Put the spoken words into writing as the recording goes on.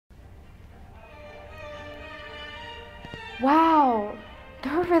Wow,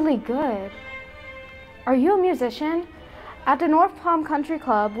 they're really good. Are you a musician? At the North Palm Country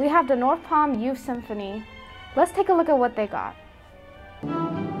Club, we have the North Palm Youth Symphony. Let's take a look at what they got.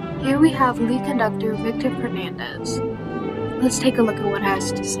 Here we have lead conductor Victor Fernandez. Let's take a look at what it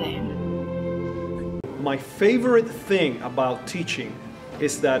has to say. My favorite thing about teaching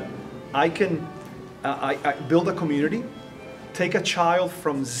is that I can I build a community, take a child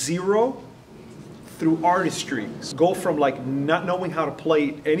from zero through artistry, go from like not knowing how to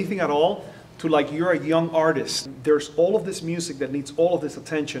play anything at all to like you're a young artist. There's all of this music that needs all of this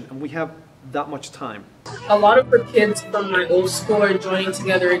attention, and we have that much time. A lot of our kids from my old school are joining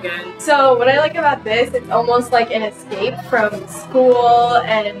together again. So what I like about this, it's almost like an escape from school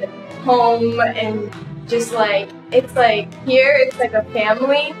and home, and just like, it's like here, it's like a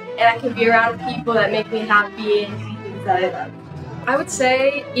family, and I can be around people that make me happy and do things that I love. I would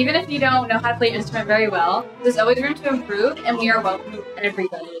say, even if you don't know how to play an instrument very well, there's always room to improve, and we are welcome to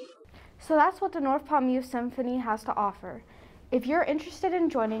everybody. So that's what the North Palm Youth Symphony has to offer. If you're interested in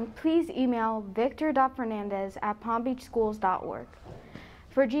joining, please email victor.fernandez@palmbeachschools.org.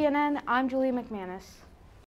 For GNN, I'm Julia McManus.